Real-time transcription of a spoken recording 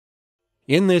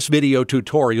In this video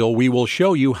tutorial, we will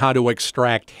show you how to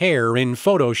extract hair in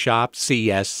Photoshop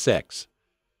CS6.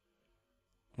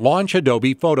 Launch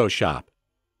Adobe Photoshop.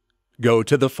 Go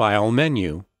to the File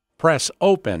menu, press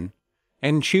Open,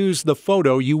 and choose the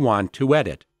photo you want to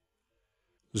edit.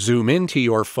 Zoom into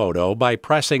your photo by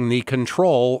pressing the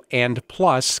Ctrl and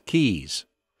plus keys.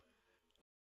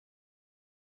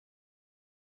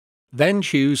 Then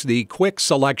choose the Quick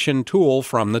Selection tool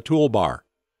from the toolbar.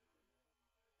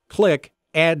 Click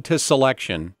Add to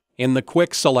Selection in the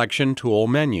Quick Selection tool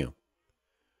menu.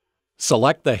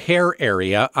 Select the hair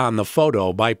area on the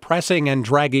photo by pressing and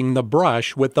dragging the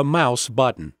brush with the mouse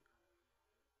button.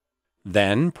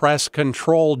 Then press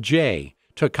Ctrl J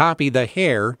to copy the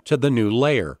hair to the new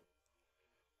layer.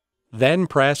 Then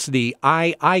press the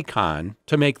eye icon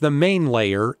to make the main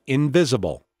layer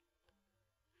invisible.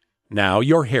 Now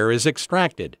your hair is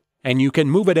extracted, and you can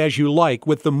move it as you like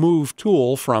with the Move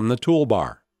tool from the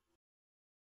toolbar.